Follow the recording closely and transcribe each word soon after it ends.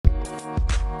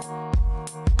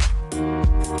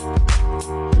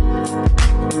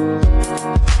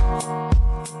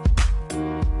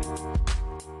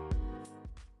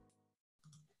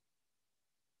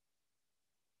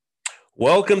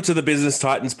Welcome to the Business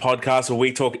Titans podcast, where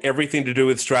we talk everything to do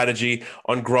with strategy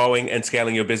on growing and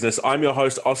scaling your business. I'm your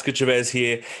host, Oscar Chavez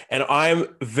here, and I'm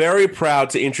very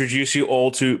proud to introduce you all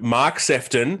to Mark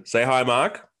Sephton. Say hi,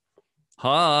 Mark.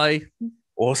 Hi.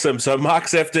 Awesome. So Mark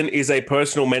Sephton is a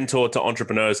personal mentor to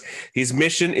entrepreneurs. His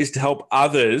mission is to help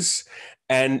others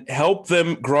and help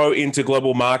them grow into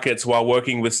global markets while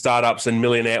working with startups and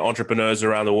millionaire entrepreneurs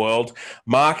around the world.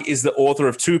 Mark is the author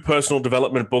of 2 personal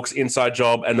development books, Inside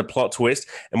Job and The Plot Twist,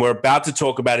 and we're about to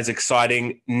talk about his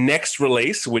exciting next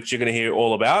release, which you're going to hear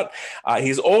all about.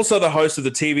 He's also the host of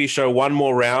the TV show One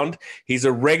More Round. He's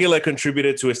a regular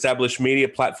contributor to established media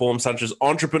platforms such as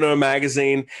Entrepreneur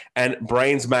Magazine and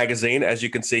Brainz Magazine, as you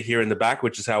can see here in the back,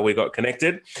 which is how we got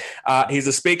connected. He's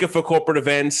a speaker for corporate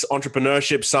events,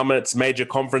 entrepreneurship summits, major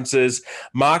conferences.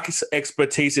 Mark's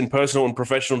expertise in personal and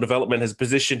professional development has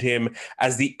positioned him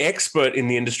as the expert in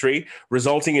the industry,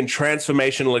 resulting in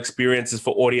transformational experiences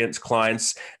for audience,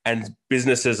 clients, and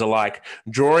businesses alike.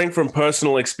 Drawing from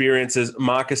personal experiences,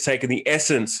 Mark has taken the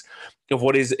essence of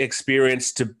what is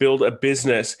experienced to build a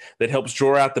business that helps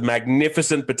draw out the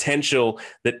magnificent potential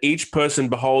that each person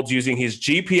beholds, using his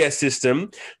GPS system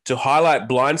to highlight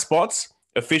blind spots,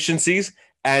 efficiencies,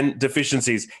 and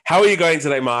deficiencies. How are you going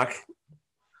today, Mark?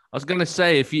 I was going to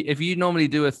say, if you normally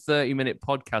do a 30-minute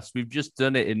podcast, we've just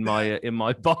done it in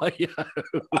my bio.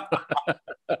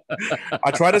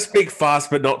 I try to speak fast,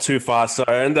 but not too fast. So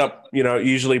I end up,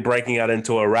 usually breaking out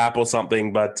into a rap or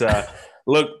something. But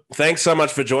look, thanks so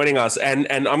much for joining us. And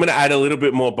I'm going to add a little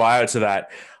bit more bio to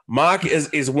that. Mark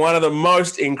is one of the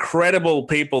most incredible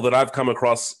people that I've come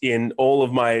across in all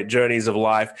of my journeys of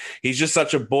life. He's just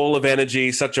such a ball of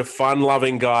energy, such a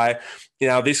fun-loving guy.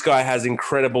 This guy has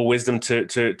incredible wisdom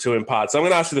to impart. So I'm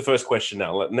going to ask you the first question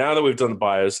now. Now that we've done the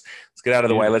bios, let's get out of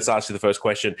the way. Let's ask you the first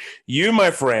question. You,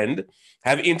 my friend,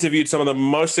 have interviewed some of the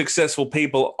most successful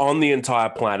people on the entire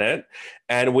planet,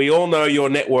 and we all know your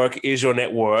network is your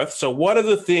net worth. So what are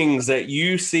the things that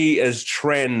you see as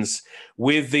trends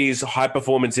with these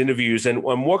high-performance interviews, and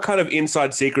what kind of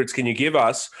inside secrets can you give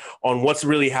us on what's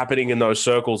really happening in those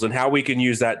circles and how we can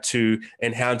use that to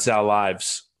enhance our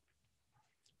lives?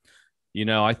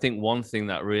 I think one thing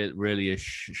that really has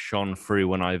shone through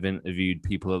when I've interviewed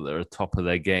people that are at the top of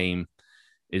their game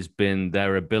has been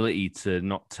their ability to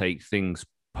not take things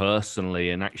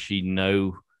personally and actually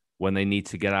know when they need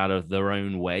to get out of their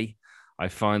own way. I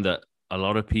find that a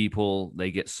lot of people, they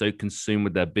get so consumed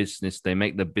with their business, they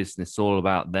make the business all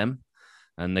about them,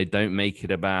 and they don't make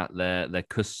it about their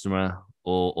customer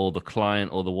or the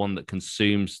client or the one that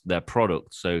consumes their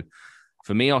product. So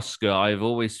for me, Oscar, I've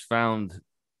always found,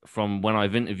 from when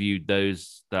I've interviewed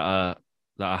those that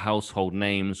are household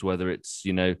names, whether it's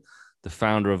the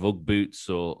founder of Ugg Boots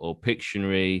or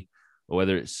Pictionary, or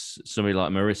whether it's somebody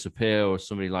like Marissa Peer or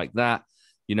somebody like that,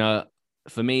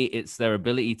 for me, it's their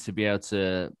ability to be able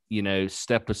to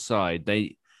step aside.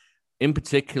 They, in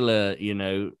particular,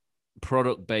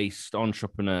 product-based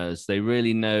entrepreneurs, they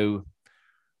really know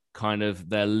kind of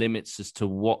their limits as to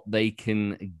what they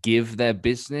can give their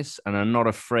business, and are not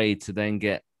afraid to then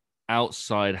get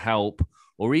outside help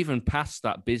or even pass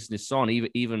that business on,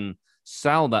 even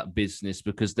sell that business,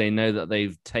 because they know that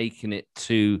they've taken it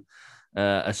to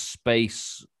a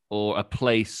space or a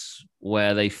place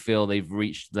where they feel they've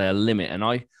reached their limit. And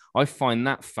I find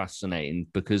that fascinating,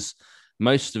 because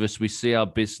most of us, we see our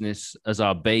business as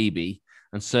our baby.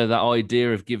 And so that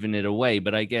idea of giving it away,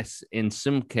 but I guess in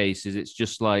some cases, it's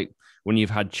just like when you've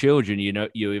had children,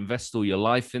 you invest all your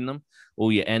life in them,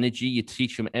 all your energy, you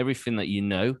teach them everything that you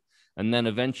know. And then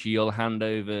eventually you'll hand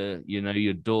over,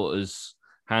 your daughter's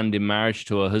hand in marriage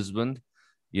to her husband,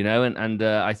 and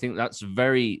I think that's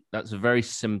very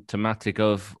symptomatic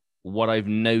of what I've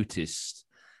noticed.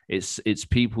 It's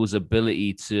people's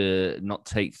ability to not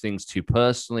take things too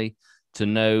personally, to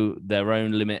know their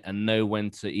own limit and know when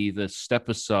to either step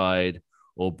aside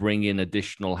or bring in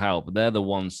additional help. They're the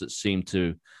ones that seem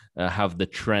to have the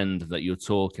trend that you're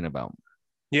talking about.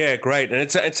 Yeah, great. And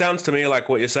it sounds to me like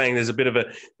what you're saying, there's a bit of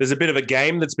a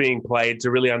game that's being played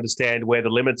to really understand where the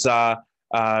limits are,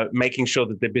 making sure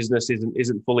that their business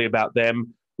isn't fully about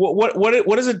them.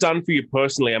 What has it done for you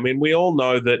personally? I mean, we all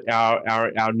know that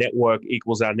our network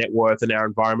equals our net worth, and our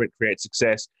environment creates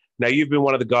success. Now, you've been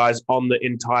one of the guys on the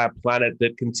entire planet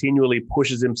that continually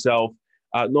pushes himself,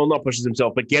 not pushes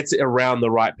himself, but gets around the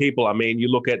right people. I mean, you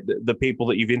look at the people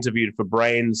that you've interviewed for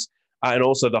Brainz, and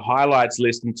also the highlights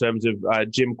list in terms of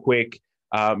Jim Quick,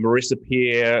 Marissa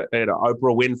Peer, Oprah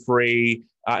Winfrey,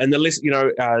 and the list.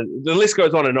 The list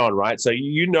goes on and on, right? So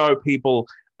people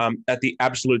at the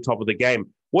absolute top of the game.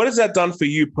 What has that done for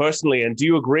you personally? And do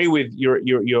you agree with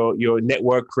your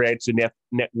network creates your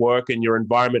network and your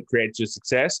environment creates your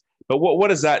success? But what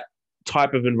has that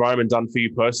type of environment done for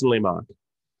you personally, Mark?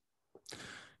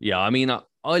 Yeah, I mean,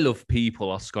 I love people,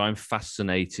 Oscar. I'm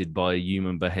fascinated by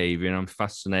human behavior, and I'm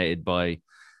fascinated by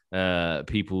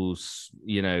people's,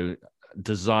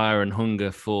 desire and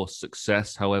hunger for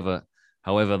success, however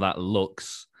that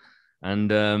looks. And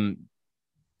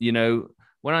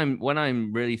when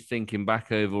I'm really thinking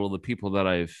back over all the people that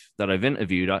I've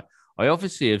interviewed, I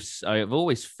obviously I've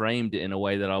always framed it in a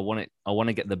way that I want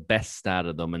to get the best out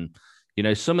of them.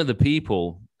 And some of the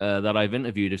people that I've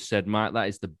interviewed have said, Mark, that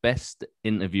is the best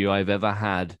interview I've ever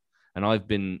had. And I've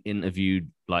been interviewed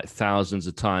like thousands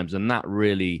of times. And that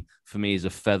really, for me, is a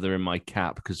feather in my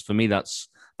cap, because for me, that's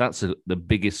the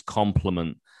biggest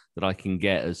compliment that I can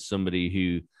get as somebody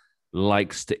who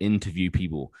likes to interview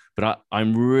people. But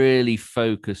I'm really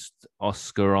focused,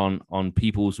 Oscar, on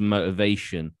people's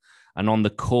motivation and on the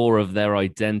core of their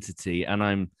identity. And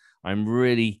I'm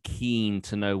really keen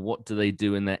to know, what do they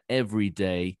do in their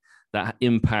everyday that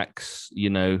impacts,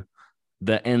 the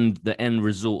end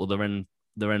result, or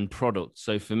their end product.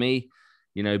 So for me,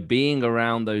 being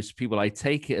around those people, I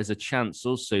take it as a chance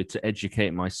also to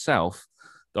educate myself.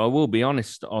 Though I will be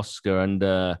honest, Oscar, and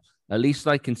at least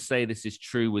I can say this is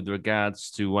true with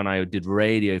regards to when I did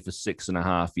radio for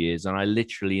 6.5 years, and I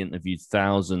literally interviewed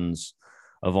thousands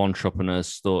of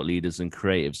entrepreneurs, thought leaders, and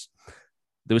creatives.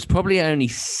 There was probably only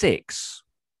 6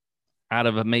 out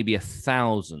of maybe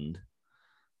 1,000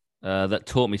 that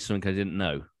taught me something I didn't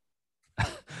know.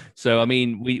 So, I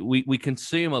mean, we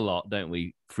consume a lot, don't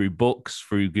we? Through books,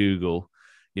 through Google.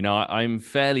 I'm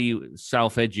fairly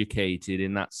self-educated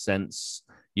in that sense,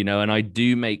 and I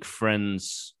do make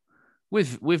friends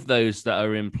with those that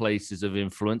are in places of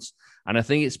influence. And I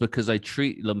think it's because I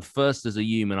treat them first as a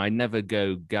human. I never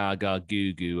go gaga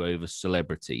goo goo over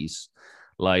celebrities.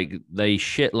 Like, they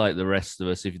shit like the rest of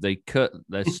us. If they cut,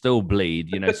 they still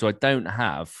bleed, so I don't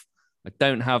have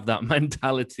that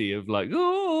mentality of like,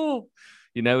 oh,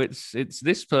 it's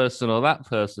this person or that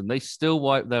person. They still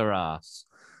wipe their ass,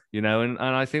 and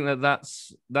I think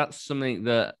that's something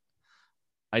that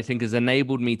I think has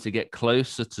enabled me to get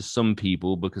closer to some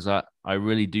people, because I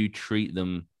really do treat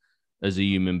them as a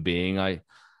human being. I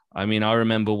mean, I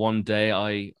remember one day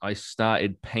I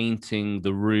started painting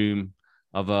the room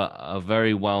of a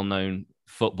very well-known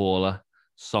footballer,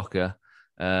 soccer,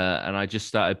 and I just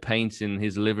started painting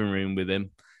his living room with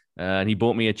him. And he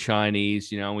bought me a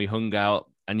Chinese, and we hung out.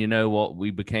 And you know what?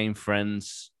 We became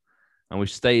friends. And we've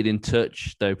stayed in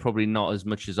touch, though probably not as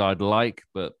much as I'd like,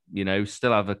 but,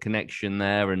 still have a connection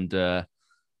there. And,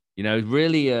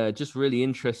 really, just really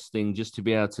interesting just to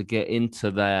be able to get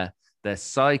into their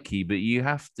psyche. But you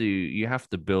have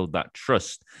to build that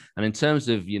trust. And in terms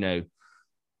of,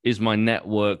 is my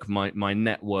network, my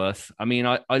net worth? I mean,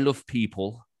 I love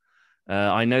people.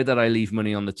 I know that I leave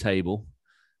money on the table.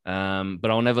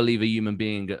 But I'll never leave a human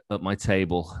being at my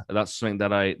table. That's something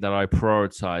that I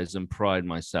prioritize and pride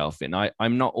myself in.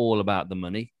 I'm not all about the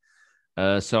money.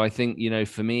 So I think,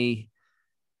 for me,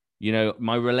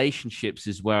 my relationships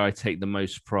is where I take the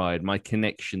most pride. My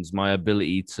connections, my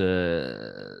ability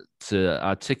to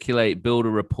articulate, build a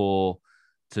rapport,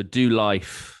 to do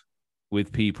life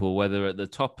with people, whether at the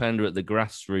top end or at the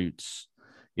grassroots.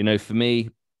 For me,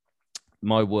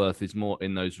 my worth is more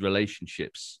in those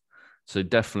relationships. So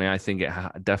definitely, I think it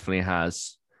definitely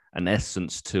has an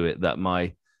essence to it that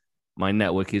my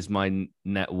network is my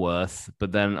net worth.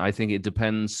 But then I think it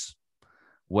depends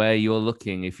where you're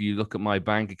looking. If you look at my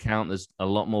bank account, there's a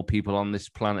lot more people on this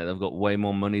planet that have got way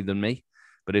more money than me.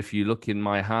 But if you look in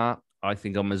my heart, I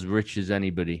think I'm as rich as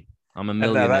anybody. I'm a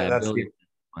millionaire.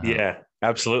 Yeah,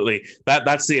 absolutely.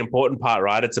 That's the important part,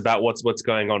 right? It's about what's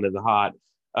going on in the heart.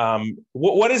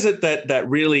 What is it that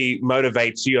really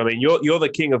motivates you? I mean, you're the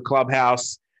king of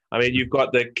Clubhouse. I mean, you've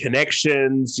got the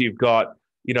connections, you've got,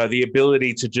 the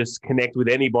ability to just connect with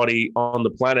anybody on the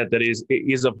planet that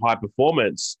is of high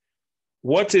performance.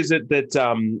 What is it that,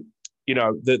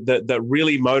 that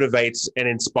really motivates and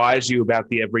inspires you about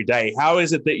the everyday? How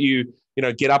is it that you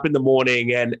get up in the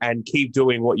morning and keep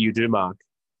doing what you do, Mark?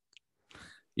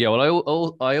 Yeah,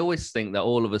 well, I always think that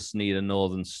all of us need a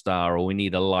Northern Star, or we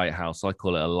need a lighthouse. I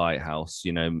call it a lighthouse.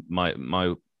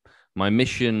 My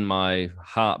mission, my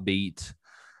heartbeat.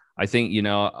 I think,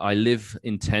 I live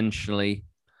intentionally.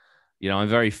 I'm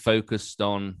very focused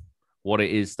on what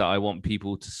it is that I want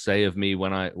people to say of me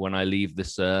when I leave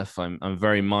this earth. I'm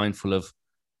very mindful of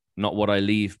not what I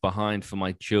leave behind for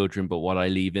my children, but what I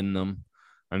leave in them.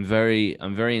 I'm very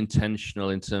intentional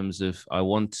in terms of I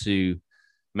want to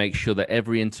make sure that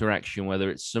every interaction, whether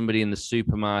it's somebody in the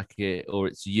supermarket or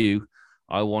it's you,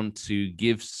 I want to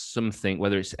give something,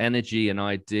 whether it's energy, an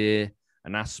idea,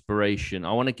 an aspiration.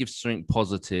 I want to give something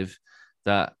positive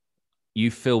that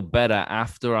you feel better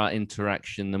after our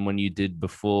interaction than when you did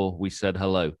before we said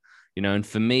hello. And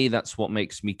for me, that's what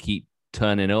makes me keep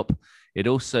turning up. It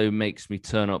also makes me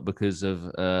turn up because of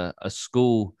a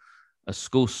school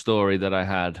story that I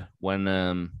had when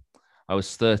I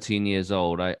was 13 years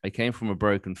old. I came from a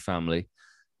broken family,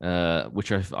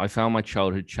 which I found my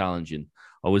childhood challenging.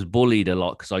 I was bullied a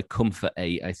lot because I come for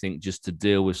 8, I think, just to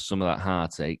deal with some of that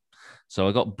heartache. So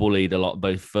I got bullied a lot,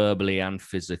 both verbally and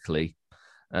physically.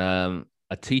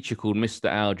 A teacher called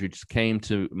Mr. Aldridge came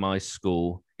to my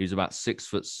school. He was about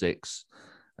 6'6",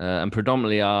 and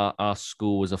predominantly our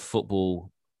school was a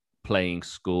football playing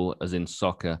school, as in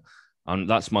soccer. And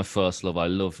that's my first love. I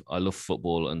love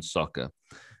football and soccer.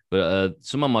 But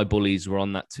some of my bullies were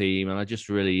on that team, and I just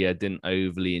really didn't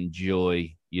overly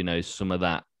enjoy, some of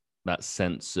that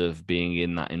sense of being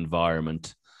in that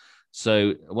environment.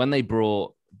 So when they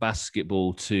brought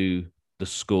basketball to the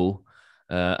school,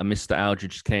 and Mr.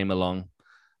 Aldridge came along,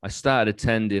 I started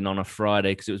attending on a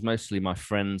Friday because it was mostly my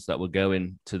friends that were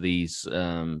going to these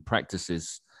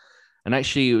practices. And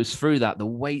actually, it was through that the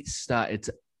weight started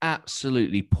to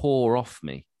absolutely pour off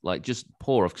me, like just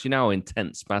pour off, because you know how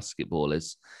intense basketball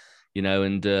is,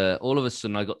 and all of a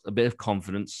sudden I got a bit of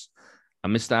confidence.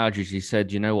 And Mr. Aldridge, he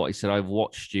said, you know what? He said, I've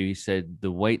watched you. He said,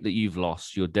 the weight that you've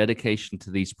lost, your dedication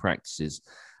to these practices,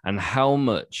 and how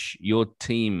much your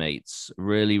teammates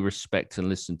really respect and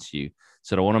listen to you.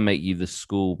 Said, I want to make you the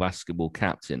school basketball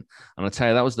captain. And I tell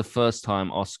you, that was the first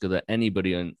time, Oscar, that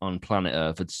anybody on planet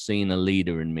Earth had seen a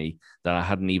leader in me that I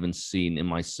hadn't even seen in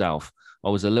myself. I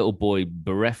was a little boy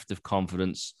bereft of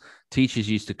confidence. Teachers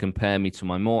used to compare me to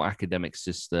my more academic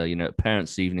sister. At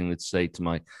parents' evening, they'd say to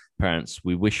my parents,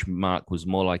 we wish Mark was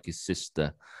more like his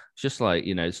sister. It's just like,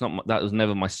 it's not, that was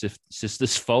never my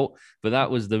sister's fault, but that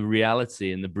was the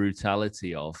reality and the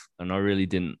brutality of, and I really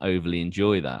didn't overly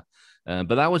enjoy that.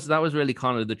 But that was really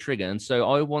kind of the trigger. And so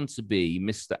I want to be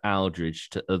Mr.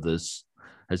 Aldridge to others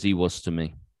as he was to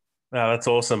me. Oh, that's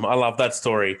awesome. I love that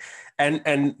story.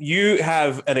 And you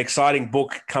have an exciting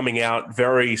book coming out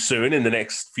very soon in the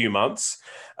next few months,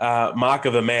 Mark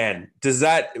of a Man. Does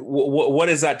that, what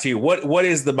is that to you? What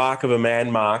is the Mark of a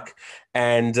Man, Mark?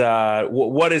 And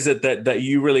what is it that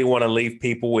you really want to leave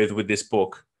people with this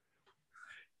book?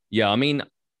 Yeah, I mean,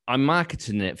 I'm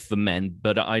marketing it for men,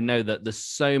 but I know that there's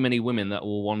so many women that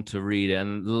will want to read it,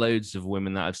 and loads of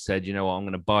women that have said, I'm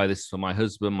going to buy this for my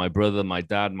husband, my brother, my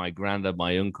dad, my granddad,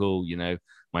 my uncle,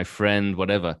 my friend,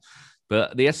 whatever.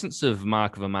 But the essence of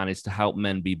Mark of a Man is to help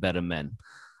men be better men.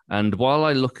 And while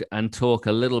I look and talk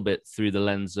a little bit through the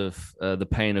lens of the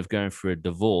pain of going through a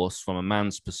divorce from a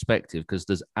man's perspective, because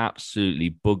there's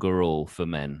absolutely bugger all for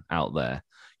men out there.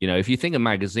 If you think of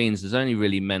magazines, there's only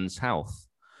really Men's Health.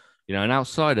 And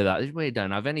outside of that, they really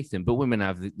don't have anything. But women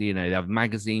have, they have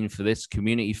magazine for this,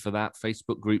 community for that,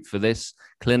 Facebook group for this,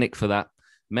 clinic for that.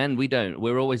 Men, we don't.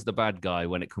 We're always the bad guy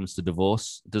when it comes to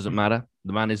divorce. It doesn't matter.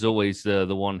 The man is always the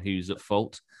one who's at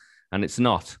fault. And it's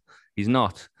not. He's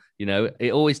not.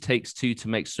 It always takes 2 to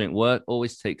make something work,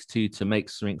 always takes 2 to make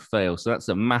something fail. So that's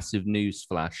a massive news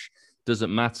flash.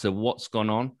 Doesn't matter what's gone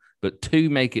on, but 2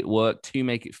 make it work, 2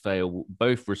 make it fail,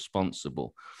 both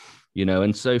responsible.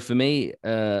 And so for me,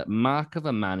 Mark of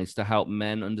a Man is to help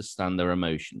men understand their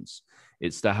emotions.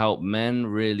 It's to help men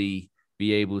really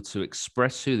be able to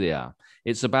express who they are.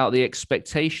 It's about the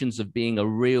expectations of being a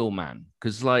real man,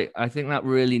 because I think that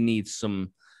really needs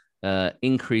some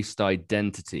increased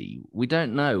identity. We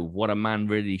don't know what a man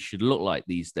really should look like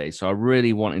these days. So I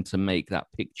really wanted to make that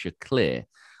picture clear.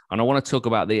 And I want to talk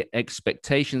about the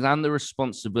expectations and the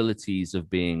responsibilities of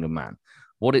being a man,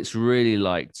 what it's really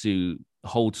like to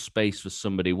hold space for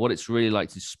somebody, what it's really like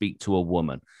to speak to a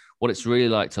woman, what it's really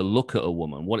like to look at a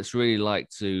woman, what it's really like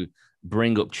to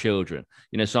bring up children.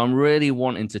 So I'm really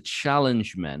wanting to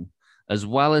challenge men as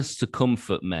well as to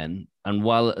comfort men and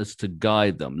well as to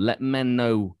guide them. Let men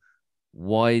know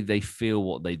why they feel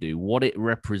what they do, what it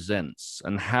represents,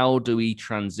 and how do we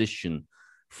transition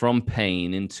from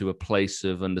pain into a place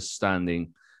of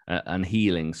understanding and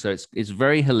healing. So it's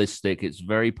very holistic. It's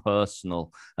very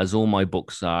personal, as all my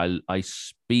books are. I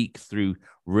speak through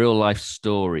real life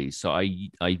stories. So I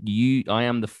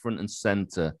am the front and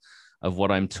center of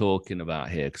what I'm talking about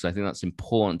here, because I think that's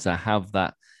important to have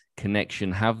that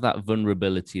connection, have that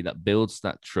vulnerability that builds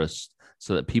that trust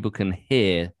so that people can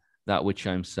hear that which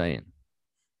I'm saying.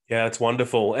 Yeah, it's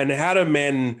wonderful. And how do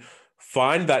men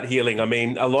find that healing? I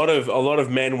mean, a lot of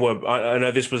men were. I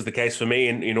know this was the case for me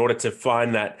in order to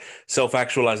find that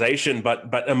self-actualization,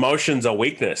 but emotions are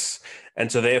weakness,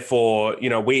 and so therefore,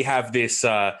 we have this.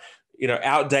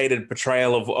 Outdated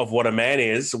portrayal of what a man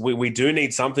is. We do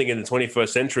need something in the 21st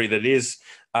century that is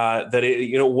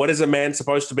what is a man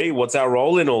supposed to be? What's our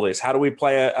role in all this? How do we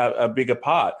play a bigger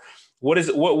part? What is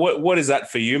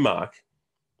that for you, Mark?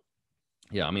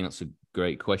 Yeah, I mean, that's a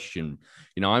great question.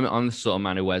 I'm the sort of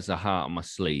man who wears a heart on my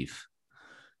sleeve,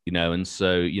 and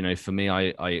so, for me,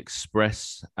 I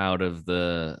express out of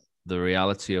the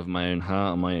reality of my own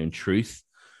heart and my own truth.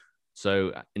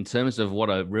 So in terms of what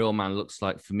a real man looks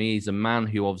like for me, he's a man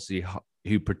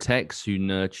who protects, who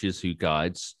nurtures, who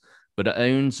guides, but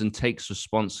owns and takes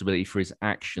responsibility for his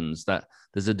actions, that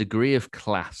there's a degree of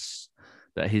class,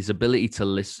 that his ability to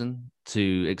listen,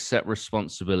 to accept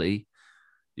responsibility,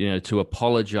 to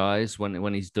apologize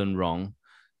when he's done wrong,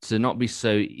 to not be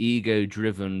so ego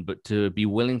driven, but to be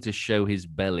willing to show his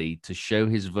belly, to show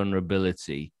his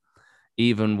vulnerability,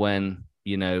 even when,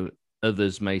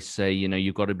 others may say,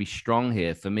 you've got to be strong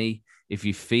here. For me, if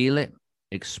you feel it,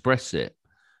 express it.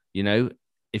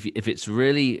 If it's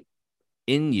really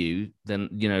in you, then,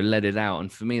 let it out.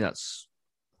 And for me, that's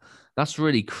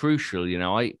really crucial.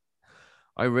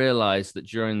 I realized that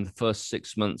during the first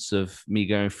 6 months of me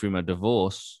going through my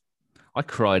divorce, I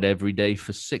cried every day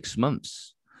for 6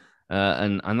 months.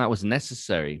 And that was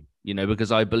necessary,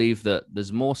 because I believe that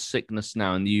there's more sickness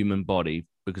now in the human body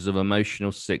because of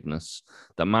emotional sickness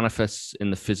that manifests in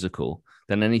the physical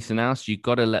than anything else. You've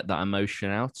got to let that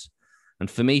emotion out. And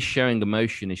for me, showing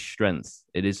emotion is strength.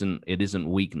 It isn't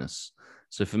weakness.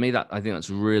 So for me, I think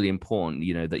that's really important,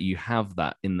 that you have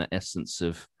that in the essence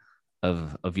of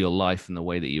your life and the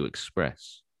way that you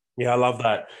express. Yeah, I love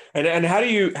that. And how do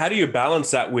you balance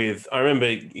that with? I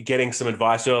remember getting some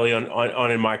advice early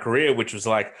on in my career, which was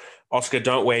like, Oscar,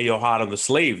 don't wear your heart on the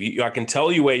sleeve. I can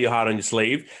tell you wear your heart on your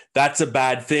sleeve. That's a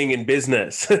bad thing in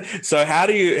business. So how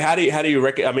do you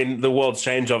I mean, the world's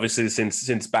changed obviously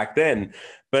since back then,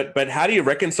 but how do you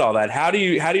reconcile that? How do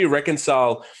you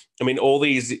reconcile? I mean, all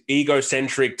these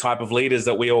egocentric type of leaders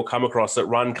that we all come across that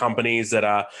run companies that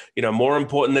are, more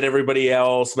important than everybody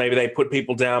else. Maybe they put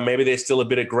people down. Maybe they're still a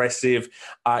bit aggressive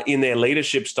in their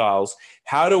leadership styles.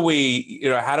 How do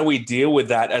we deal with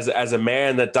that as a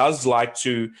man that does like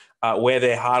to wear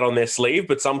their heart on their sleeve,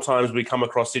 but sometimes we come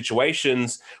across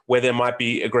situations where there might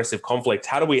be aggressive conflict?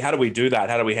 How do we do that?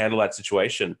 How do we handle that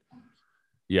situation?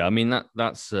 Yeah, I mean,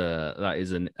 that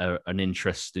is an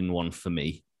interesting one for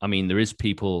me. I mean, there is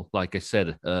people, like I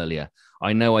said earlier,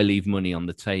 I know I leave money on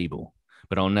the table,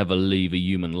 but I'll never leave a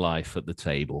human life at the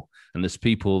table. And there's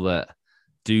people that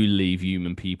do leave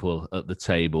human people at the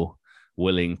table,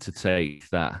 willing to take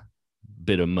that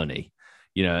bit of money,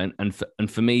 and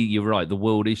for me, you're right. The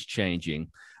world is changing,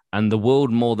 and the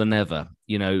world more than ever,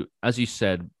 as you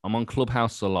said, I'm on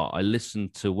Clubhouse a lot. I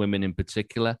listen to women in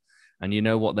particular, and you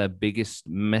know what their biggest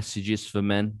message is for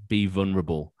men? Be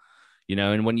vulnerable.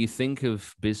 And when you think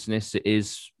of business, it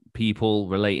is people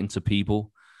relating to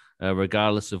people,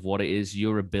 regardless of what it is,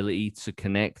 your ability to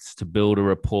connect, to build a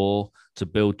rapport, to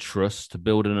build trust, to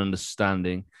build an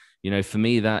understanding. For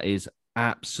me, that is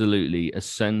absolutely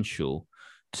essential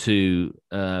to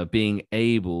being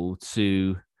able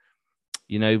to,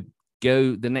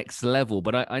 go the next level.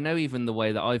 But I know even the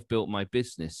way that I've built my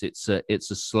business, it's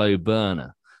a slow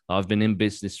burner. I've been in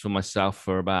business for myself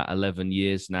for about 11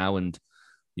 years now. And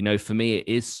for me, it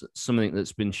is something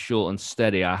that's been short and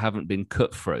steady. I haven't been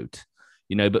cutthroat,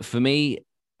 but for me,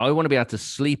 I want to be able to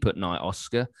sleep at night,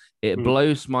 Oscar. It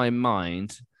blows my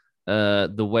mind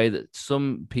the way that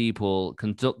some people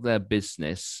conduct their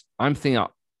business. I'm thinking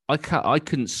I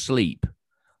couldn't sleep.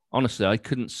 Honestly, I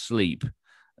couldn't sleep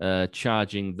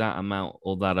charging that amount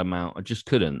or that amount. I just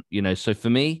couldn't, So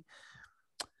for me,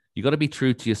 you got to be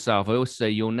true to yourself. I always say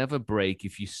you'll never break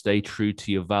if you stay true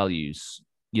to your values.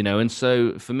 And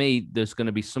so for me, there's going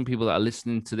to be some people that are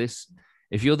listening to this.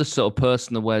 If you're the sort of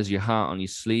person that wears your heart on your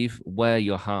sleeve, wear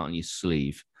your heart on your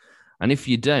sleeve. And if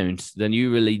you don't, then you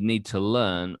really need to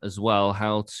learn as well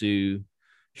how to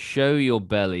show your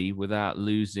belly without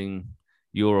losing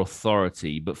your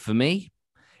authority. But for me,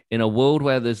 in a world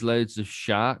where there's loads of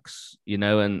sharks,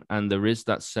 and there is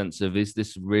that sense of, is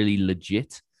this really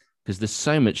legit? Because there's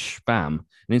so much spam.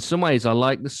 And in some ways, I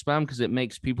like the spam because it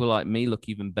makes people like me look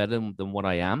even better than what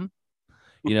I am.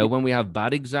 When we have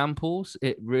bad examples,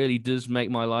 it really does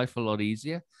make my life a lot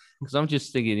easier. Because I'm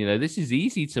just thinking, this is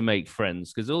easy to make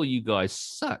friends because all you guys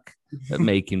suck at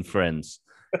making friends,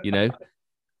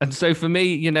 And so for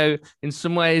me, in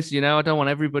some ways, I don't want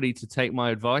everybody to take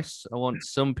my advice. I want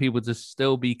some people to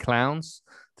still be clowns,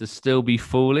 to still be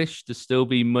foolish, to still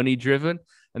be money driven.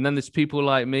 And then there's people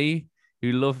like me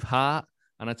who love heart.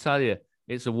 And I tell you,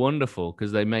 it's a wonderful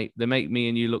because they make me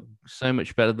and you look so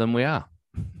much better than we are.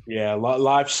 Yeah,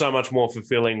 life's so much more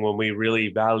fulfilling when we really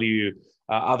value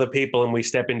other people and we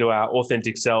step into our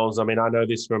authentic selves. I mean, I know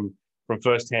this from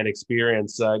firsthand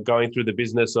experience, going through the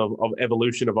business of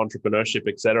evolution of entrepreneurship,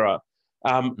 etc.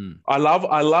 I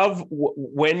love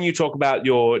when you talk about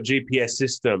your GPS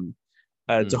system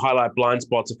to highlight blind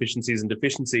spots, efficiencies, and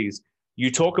deficiencies. You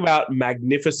talk about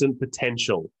magnificent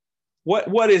potential.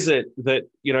 What is it that,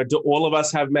 do all of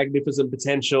us have magnificent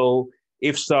potential?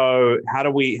 If so, how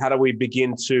do we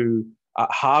begin to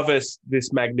harvest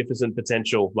this magnificent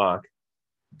potential, Mark?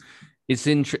 It's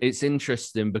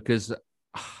interesting because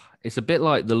it's a bit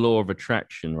like the law of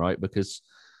attraction, right? Because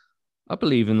I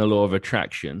believe in the law of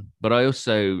attraction, but I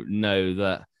also know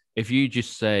that if you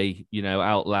just say,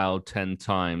 out loud 10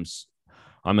 times,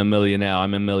 I'm a millionaire,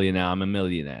 I'm a millionaire, I'm a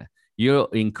millionaire, you're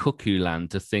in cuckoo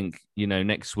land to think,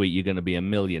 next week you're going to be a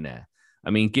millionaire.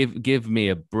 I mean, give me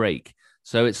a break.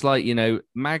 So it's like,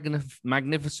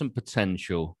 magnificent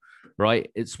potential, right?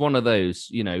 It's one of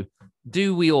those,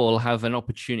 do we all have an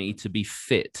opportunity to be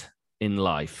fit in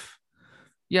life?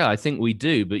 Yeah, I think we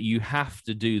do, but you have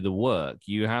to do the work.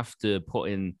 You have to put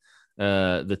in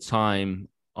the time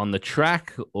on the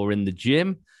track or in the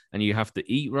gym, and you have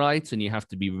to eat right, and you have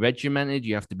to be regimented.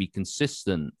 You have to be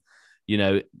consistent,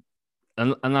 and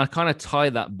I kind of tie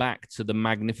that back to the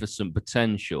magnificent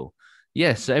potential.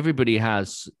 Yes, everybody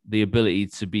has the ability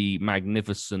to be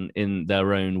magnificent in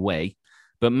their own way,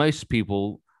 but most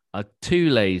people are too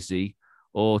lazy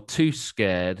or too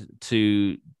scared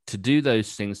to do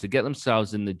those things, to get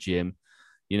themselves in the gym,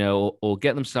 or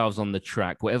get themselves on the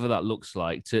track, whatever that looks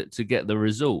like, to get the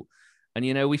result. And,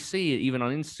 we see it even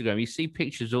on Instagram. You see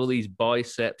pictures of all these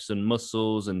biceps and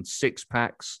muscles and six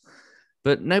packs,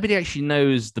 but nobody actually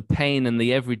knows the pain and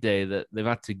the everyday that they've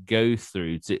had to go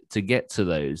through to get to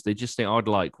those. They just think, I'd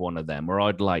like one of them, or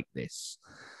I'd like this,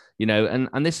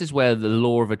 and this is where the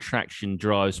law of attraction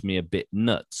drives me a bit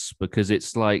nuts, because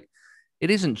it's like, it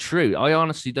isn't true. I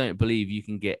honestly don't believe you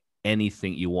can get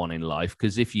anything you want in life,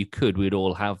 because if you could, we'd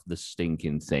all have the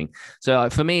stinking thing. So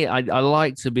for me, I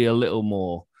like to be a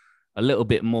little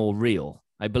bit more real.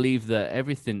 I believe that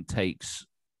everything takes,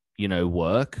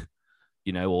 work,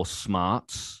 or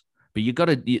smarts, but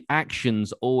the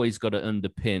actions always got to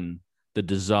underpin the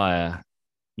desire,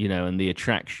 and the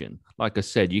attraction. Like I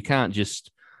said, you can't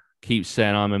just keep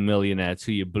saying I'm a millionaire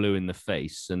till you're blue in the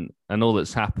face, and all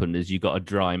that's happened is you got a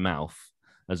dry mouth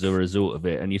as a result of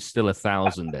it, and you're still a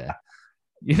thousandaire.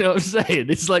 You know what I'm saying?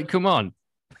 It's like, come on.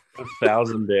 A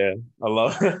thousandaire. I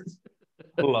love it.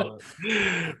 I love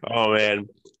it. Oh man.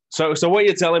 So what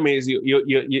you're telling me is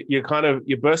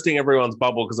you're bursting everyone's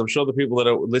bubble, because I'm sure the people that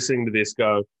are listening to this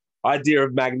go, idea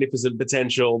of magnificent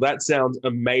potential, that sounds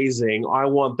amazing. I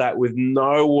want that with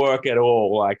no work at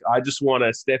all. Like, I just want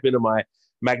to step into my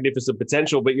magnificent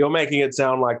potential, but you're making it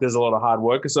sound like there's a lot of hard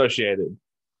work associated.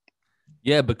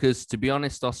 Yeah, because to be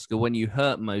honest, Oscar, when you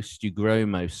hurt most, you grow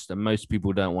most, and most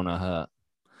people don't want to hurt.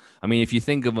 I mean, if you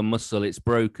think of a muscle, it's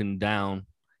broken down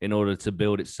in order to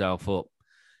build itself up.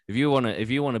 If you want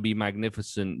to be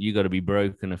magnificent, you got to be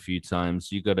broken a few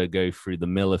times. You got to go through the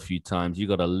mill a few times. You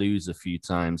got to lose a few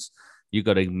times. You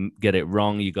got to get it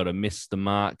wrong. You got to miss the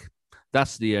mark.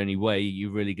 That's the only way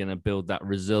you're really going to build that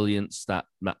resilience, that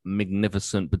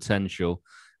magnificent potential.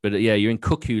 But yeah, you're in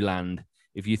cuckoo land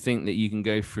if you think that you can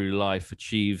go through life,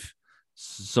 achieve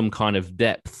some kind of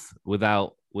depth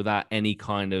without any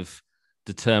kind of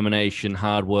determination,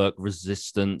 hard work,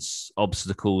 resistance,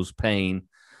 obstacles, pain.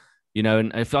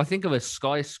 And if I think of a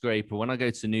skyscraper, when I go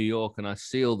to New York and I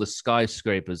see all the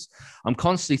skyscrapers, I'm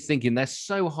constantly thinking they're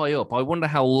so high up. I wonder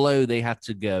how low they had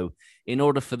to go in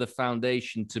order for the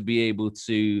foundation to be able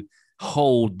to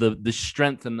hold the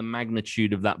strength and the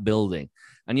magnitude of that building.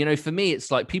 And, for me,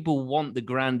 it's like people want the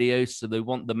grandiose, so they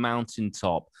want the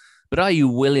mountaintop. But are you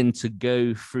willing to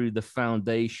go through the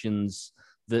foundations,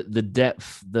 the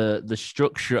depth, the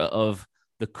structure of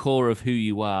the core of who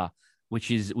you are? Which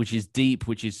is deep,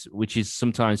 which is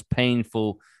sometimes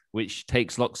painful, which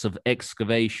takes lots of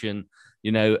excavation,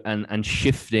 and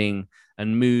shifting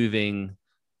and moving,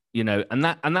 and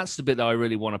that's the bit that I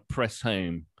really want to press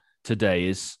home today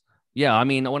is, yeah, I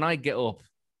mean, when I get up,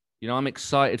 I'm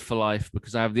excited for life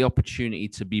because I have the opportunity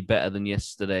to be better than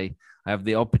yesterday. I have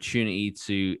the opportunity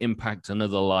to impact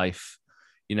another life,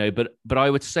 but I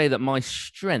would say that my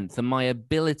strength and my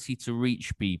ability to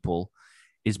reach people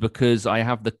is because I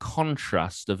have the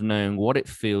contrast of knowing what it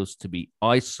feels to be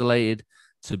isolated,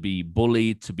 to be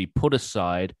bullied, to be put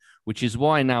aside, which is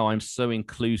why now I'm so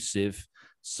inclusive,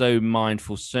 so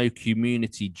mindful, so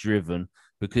community driven,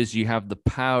 because you have the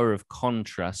power of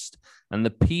contrast. And the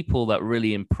people that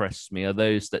really impress me are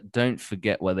those that don't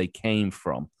forget where they came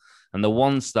from. And the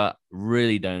ones that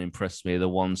really don't impress me are the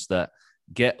ones that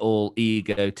get all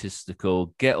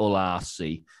egotistical, get all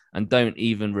arsey, and don't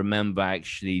even remember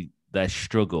actually their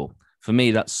struggle. For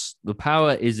me, that's the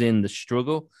power is in the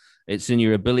struggle. It's in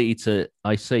your ability to,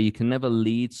 I say, you can never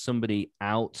lead somebody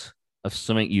out of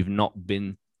something you've not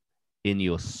been in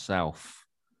yourself.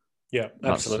 Yeah,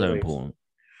 that's absolutely. so important.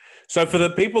 So for the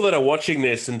people that are watching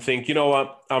this and think, you know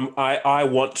what, I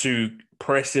want to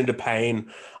press into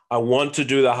pain. I want to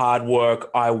do the hard work.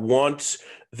 I want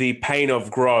the pain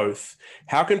of growth.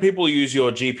 How can people use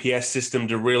your GPS system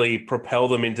to really propel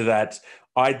them into that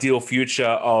ideal future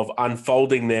of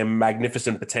unfolding their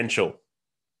magnificent potential?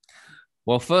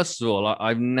 Well, first of all,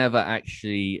 I've never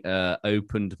actually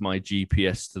opened my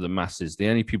GPS to the masses. The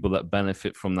only people that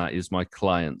benefit from that is my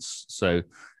clients. So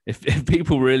if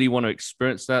people really want to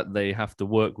experience that, they have to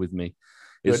work with me.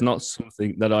 Good. It's not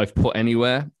something that I've put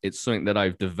anywhere. It's something that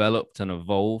I've developed and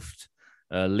evolved,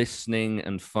 listening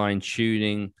and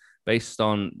fine-tuning based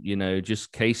on,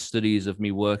 just case studies of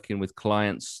me working with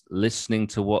clients, listening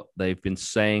to what they've been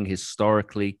saying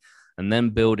historically, and then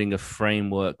building a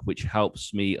framework which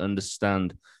helps me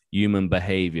understand human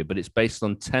behavior. But it's based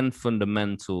on 10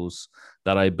 fundamentals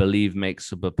that I believe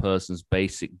makes up a person's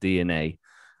basic DNA.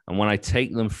 And when I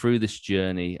take them through this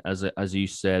journey, as you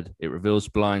said, it reveals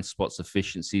blind spots,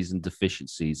 efficiencies, and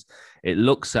deficiencies. It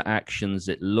looks at actions.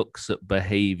 It looks at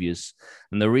behaviors.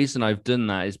 And the reason I've done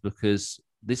that is because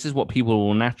this is what people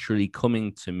will naturally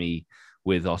coming to me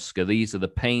with, Oscar. These are the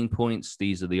pain points.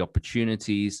 These are the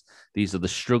opportunities. These are the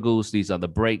struggles. These are the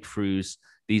breakthroughs.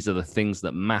 These are the things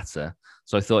that matter.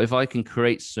 So I thought if I can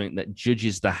create something that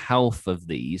judges the health of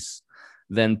these,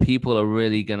 then people are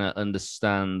really going to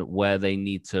understand where they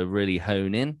need to really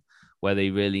hone in, where they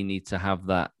really need to have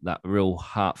that real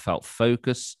heartfelt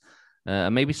focus.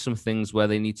 And maybe some things where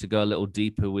they need to go a little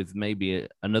deeper with maybe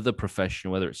another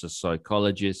professional, whether it's a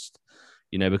psychologist,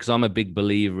 because I'm a big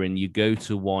believer in you go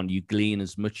to one, you glean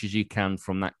as much as you can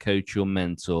from that coach or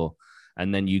mentor,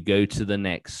 and then you go to the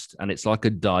next. And it's like a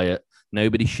diet.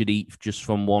 Nobody should eat just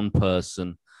from one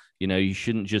person. You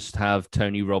shouldn't just have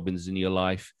Tony Robbins in your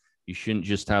life. You shouldn't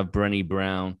just have Brené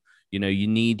Brown. You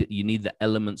need the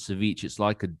elements of each. It's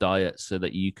like a diet so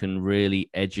that you can really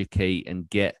educate and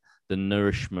get the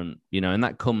nourishment, and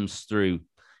that comes through,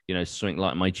 something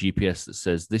like my GPS that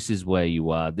says, this is where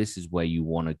you are. This is where you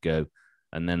want to go.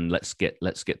 And then let's get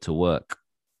to work.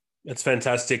 That's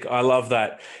fantastic. I love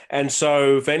that. And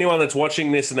so for anyone that's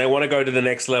watching this and they want to go to the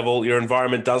next level, your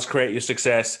environment does create your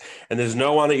success. And there's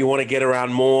no one that you want to get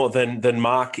around more than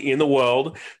Mark in the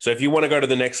world. So if you want to go to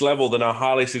the next level, then I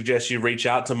highly suggest you reach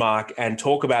out to Mark and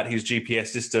talk about his GPS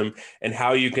system and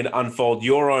how you can unfold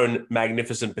your own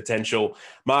magnificent potential.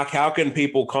 Mark, how can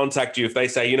people contact you if they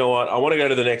say, you know what, I want to go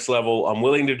to the next level, I'm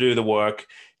willing to do the work?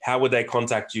 How would they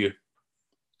contact you?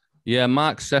 Yeah,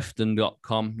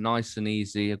 marksefton.com. Nice and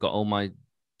easy. I've got all my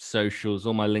socials,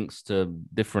 all my links to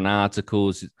different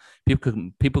articles.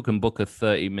 People can book a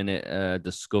 30-minute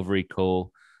discovery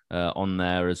call on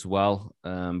there as well,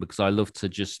 because I love to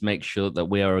just make sure that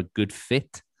we are a good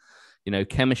fit.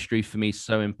 Chemistry for me is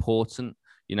so important.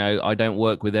 I don't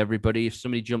work with everybody. If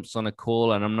somebody jumps on a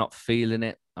call and I'm not feeling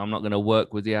it, I'm not going to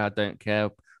work with you. I don't care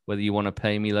whether you want to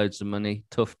pay me loads of money,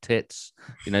 tough tits.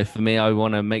 For me, I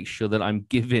want to make sure that I'm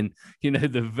giving,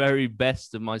 the very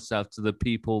best of myself to the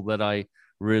people that I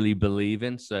really believe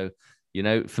in. So,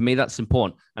 for me, that's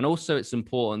important. And also it's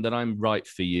important that I'm right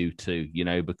for you too,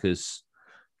 because,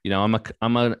 I'm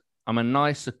a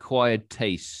nice acquired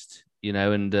taste,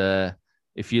 and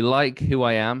if you like who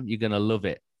I am, you're going to love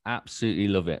it. Absolutely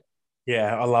love it.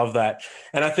 Yeah, I love that.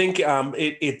 And I think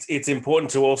it's important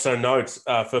to also note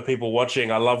for people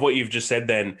watching, I love what you've just said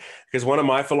then, because one of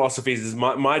my philosophies is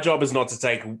my job is not to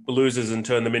take losers and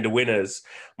turn them into winners.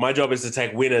 My job is to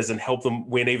take winners and help them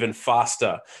win even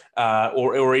faster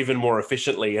or even more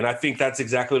efficiently. And I think that's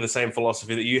exactly the same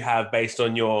philosophy that you have based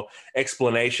on your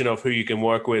explanation of who you can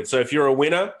work with. So if you're a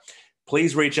winner,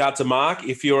 please reach out to Mark.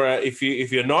 If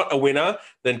you're not a winner,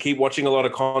 then keep watching a lot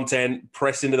of content,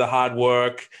 press into the hard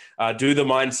work, do the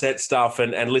mindset stuff,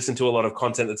 and listen to a lot of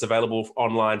content that's available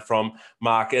online from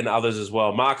Mark and others as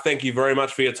well. Mark, thank you very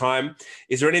much for your time.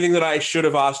 Is there anything that I should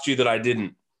have asked you that I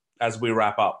didn't as we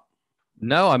wrap up?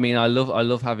 No, I mean, I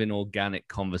love having organic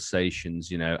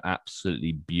conversations,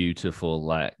 absolutely beautiful.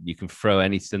 Like you can throw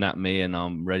anything at me and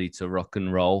I'm ready to rock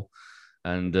and roll.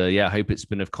 And I hope it's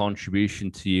been of contribution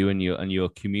to you and your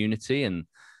community. And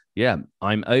yeah,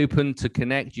 I'm open to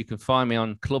connect. You can find me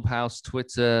on Clubhouse,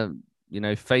 Twitter,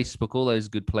 Facebook, all those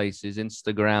good places,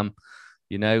 Instagram,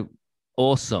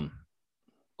 awesome.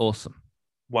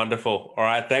 Wonderful. All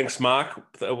right. Thanks,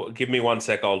 Mark. Give me 1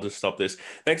 sec. I'll just stop this.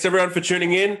 Thanks, everyone, for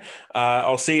tuning in.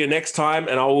 I'll see you next time,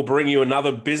 and I will bring you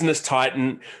another business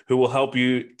titan who will help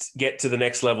you get to the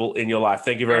next level in your life.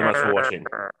 Thank you very much for watching.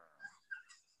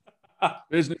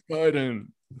 Business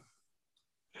titan.